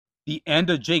the end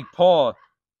of Jake Paul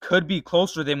could be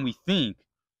closer than we think.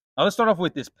 Now let's start off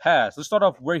with this past. Let's start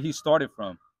off where he started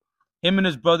from. Him and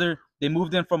his brother, they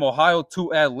moved in from Ohio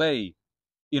to LA.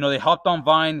 They hopped on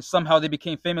Vine. Somehow they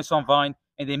became famous on Vine,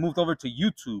 and they moved over to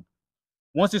YouTube.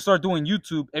 Once they started doing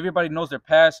YouTube, everybody knows their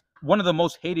past. One of the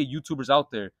most hated YouTubers out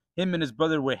there. Him and his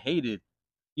brother were hated.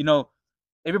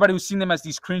 Everybody was seeing them as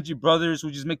these cringy brothers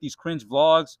who just make these cringe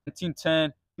vlogs. In Team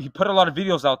 10, he put a lot of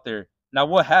videos out there. Now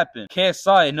what happened?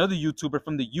 KSI, another YouTuber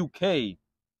from the UK,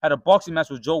 had a boxing match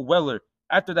with Joe Weller.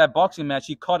 After that boxing match,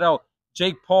 he called out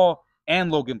Jake Paul and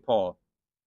Logan Paul.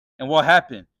 And what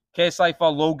happened? KSI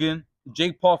fought Logan.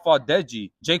 Jake Paul fought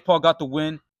Deji. Jake Paul got the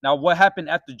win. Now what happened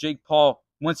after Jake Paul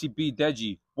once he beat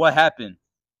Deji? What happened?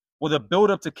 Well, the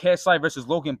build-up to KSI versus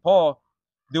Logan Paul,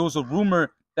 there was a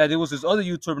rumor that there was this other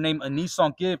YouTuber named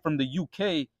Anisong Gibb from the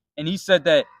UK, and he said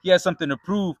that he had something to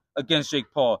prove against Jake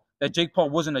Paul, that Jake Paul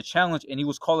wasn't a challenge, and he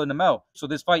was calling him out. So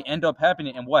this fight ended up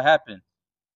happening, and what happened?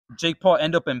 Jake Paul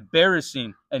ended up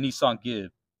embarrassing Anisong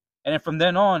Gibb. And then from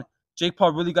then on, Jake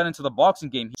Paul really got into the boxing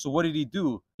game. So what did he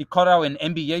do? He called out an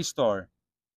NBA star,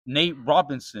 Nate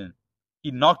Robinson.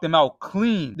 He knocked him out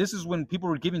clean. This is when people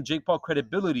were giving Jake Paul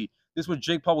credibility. This is when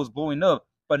Jake Paul was blowing up,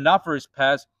 but not for his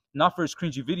past, not for his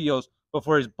cringy videos, but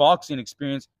for his boxing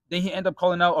experience. Then he ended up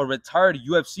calling out a retired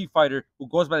UFC fighter who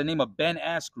goes by the name of Ben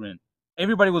Askren.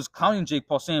 Everybody was clowning Jake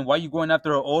Paul, saying, why are you going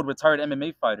after an old retired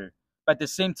MMA fighter? But at the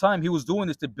same time, he was doing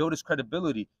this to build his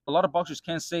credibility. A lot of boxers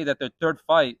can't say that their third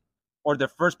fight or their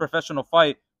first professional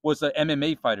fight was an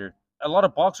MMA fighter. A lot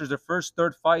of boxers, their first,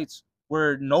 third fights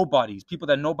were nobodies, people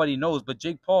that nobody knows. But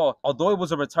Jake Paul, although it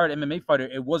was a retired MMA fighter,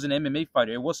 it was an MMA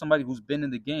fighter. It was somebody who's been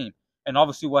in the game. And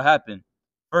obviously what happened?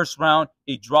 First round,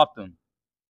 he dropped him.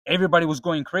 Everybody was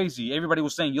going crazy. Everybody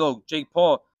was saying, yo, Jake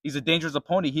Paul, he's a dangerous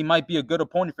opponent. He might be a good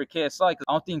opponent for KSI, because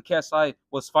I don't think KSI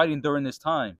was fighting during this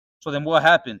time. So then what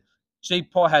happened?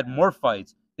 Jake Paul had more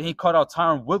fights. Then he called out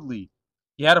Tyron Woodley.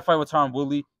 He had a fight with Tyron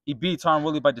Woodley. He beat Tyron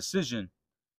Woodley by decision.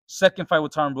 Second fight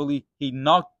with Tyron Woodley, he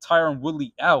knocked Tyron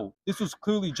Woodley out. This was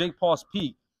clearly Jake Paul's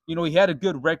peak. He had a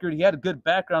good record. He had a good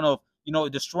background of,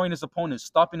 destroying his opponents,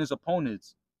 stopping his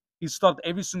opponents. He stopped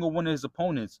every single one of his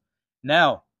opponents.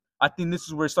 Now, I think this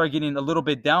is where it started getting a little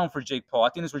bit down for Jake Paul. I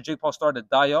think this is where Jake Paul started to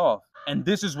die off. And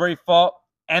this is where he fought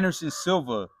Anderson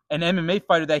Silva, an MMA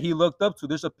fighter that he looked up to.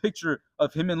 There's a picture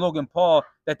of him and Logan Paul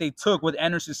that they took with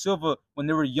Anderson Silva when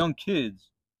they were young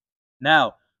kids.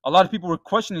 Now, a lot of people were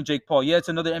questioning Jake Paul. Yeah, it's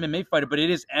another MMA fighter, but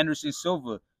it is Anderson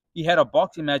Silva. He had a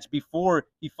boxing match before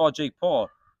he fought Jake Paul.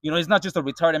 He's not just a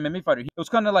retired MMA fighter. It was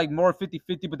kind of like more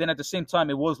 50-50, but then at the same time,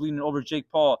 it was leaning over Jake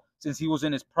Paul since he was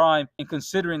in his prime, and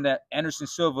considering that Anderson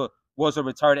Silva was a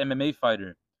retired MMA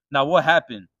fighter. Now, what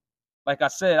happened? Like I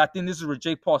said, I think this is where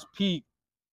Jake Paul's peak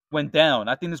went down.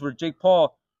 I think this is where Jake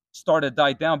Paul started to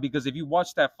die down, because if you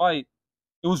watch that fight,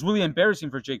 it was really embarrassing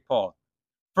for Jake Paul.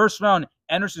 First round,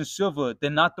 Anderson Silva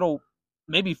did not throw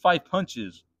maybe 5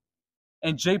 punches,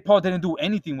 and Jake Paul didn't do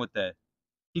anything with that.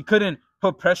 He couldn't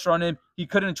put pressure on him. He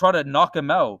couldn't try to knock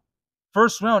him out.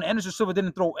 First round, Anderson Silva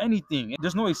didn't throw anything.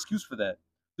 There's no excuse for that.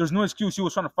 There's no excuse. He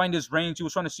was trying to find his range. He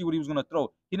was trying to see what he was going to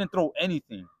throw. He didn't throw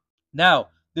anything. Now,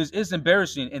 this is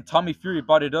embarrassing, and Tommy Fury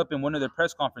brought it up in one of their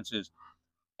press conferences.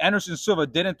 Anderson Silva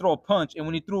didn't throw a punch, and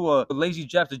when he threw a lazy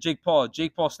jab to Jake Paul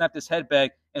snapped his head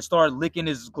back and started licking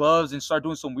his gloves and started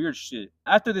doing some weird shit.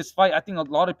 After this fight, I think a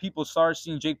lot of people started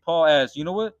seeing Jake Paul as, you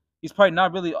know what? He's probably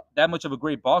not really that much of a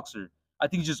great boxer. I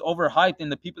think he's just overhyped,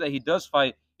 and the people that he does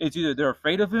fight, it's either they're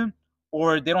afraid of him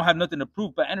or they don't have nothing to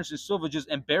prove. But Anderson Silva just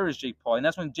embarrassed Jake Paul, and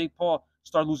that's when Jake Paul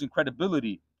started losing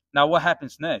credibility. Now, what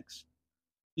happens next?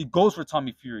 He goes for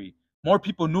Tommy Fury. More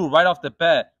people knew right off the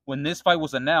bat when this fight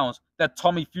was announced that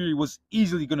Tommy Fury was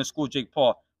easily going to school Jake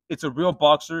Paul. It's a real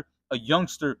boxer, a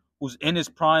youngster who's in his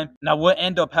prime. Now, what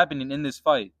ended up happening in this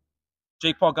fight?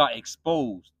 Jake Paul got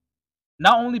exposed.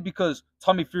 Not only because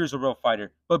Tommy Fury is a real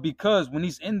fighter, but because when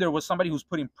he's in there with somebody who's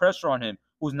putting pressure on him,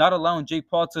 who's not allowing Jake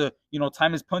Paul to,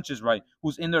 time his punches right,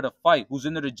 who's in there to fight, who's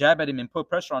in there to jab at him and put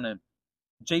pressure on him,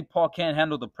 Jake Paul can't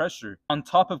handle the pressure. On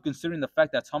top of considering the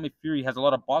fact that Tommy Fury has a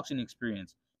lot of boxing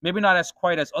experience. Maybe not as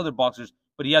quite as other boxers,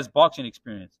 but he has boxing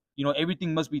experience.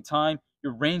 Everything must be timed.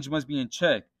 Your range must be in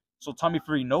check. So Tommy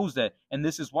Fury knows that. And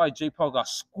this is why Jake Paul got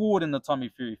schooled in the Tommy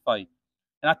Fury fight.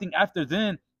 And I think after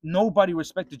then, nobody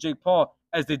respected Jake Paul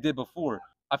as they did before.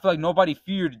 I feel like nobody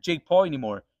feared Jake Paul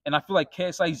anymore. And I feel like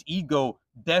KSI's ego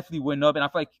definitely went up. And I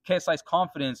feel like KSI's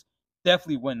confidence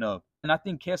definitely went up. And I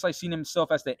think KSI seen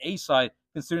himself as the A side,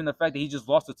 considering the fact that he just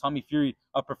lost to Tommy Fury,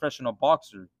 a professional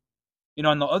boxer.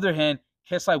 On the other hand,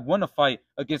 KSI won a fight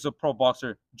against a pro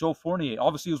boxer, Joe Fournier.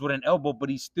 Obviously, it was with an elbow, but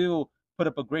he still put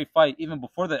up a great fight even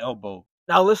before the elbow.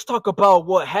 Now let's talk about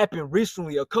what happened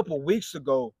recently, a couple weeks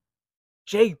ago.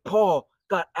 Jake Paul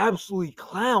got absolutely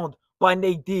clowned by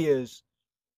Nate Diaz.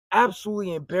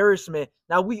 Absolutely embarrassment.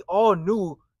 Now we all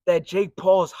knew that Jake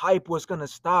Paul's hype was gonna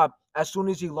stop as soon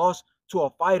as he lost to a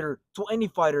fighter, to any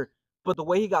fighter. But the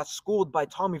way he got schooled by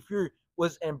Tommy Fury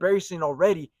was embarrassing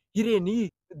already. He didn't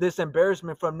need this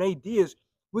embarrassment from Nate Diaz.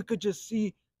 We could just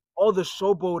see all the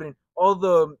showboating, all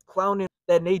the clowning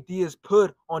that Nate Diaz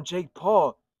put on Jake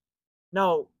Paul.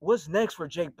 Now, what's next for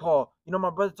Jake Paul? You know, my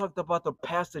brother talked about the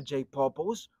past of Jake Paul, but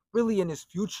what's really in his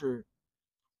future?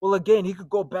 Well, again, he could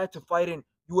go back to fighting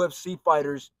UFC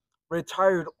fighters,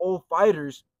 retired old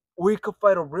fighters, or he could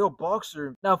fight a real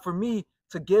boxer. Now, for me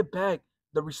to get back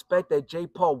the respect that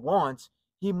Jake Paul wants,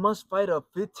 he must fight a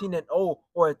 15-0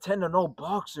 or a 10-0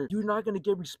 boxer. You're not going to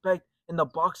get respect in the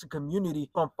boxing community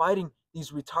from fighting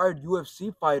these retired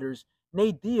UFC fighters.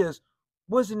 Nate Diaz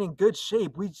wasn't in good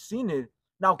shape. We've seen it.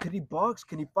 Now, could he box?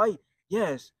 Can he fight?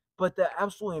 Yes. But the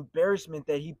absolute embarrassment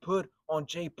that he put on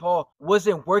Jake Paul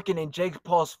wasn't working in Jake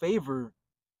Paul's favor.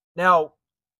 Now,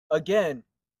 again,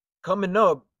 coming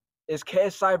up is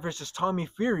KSI versus Tommy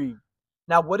Fury.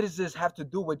 Now, what does this have to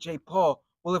do with Jake Paul?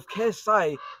 Well, if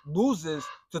KSI loses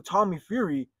to Tommy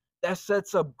Fury, that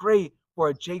sets up great for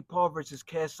a Jake Paul versus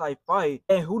KSI fight.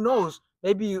 And who knows,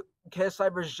 maybe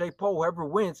KSI versus Jake Paul, whoever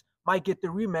wins, might get the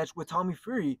rematch with Tommy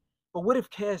Fury. But what if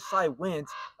KSI wins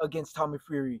against Tommy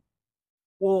Fury?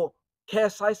 Well,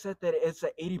 KSI said that it's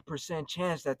an 80%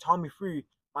 chance that Tommy Fury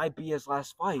might be his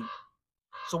last fight.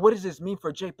 So what does this mean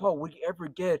for Jake Paul? Would he ever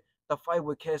get the fight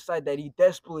with KSI that he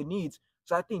desperately needs?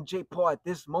 So I think Jake Paul at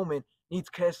this moment needs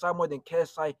KSI more than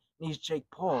KSI needs Jake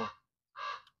Paul.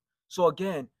 So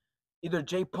again, either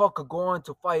Jake Paul could go on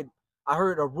to fight. I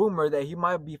heard a rumor that he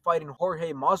might be fighting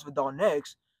Jorge Masvidal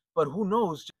next, but who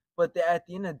knows? But at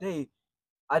the end of the day,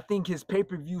 I think his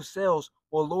pay-per-view sales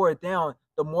will lower down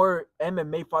the more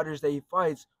MMA fighters that he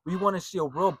fights. We want to see a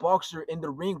real boxer in the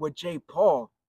ring with Jake Paul.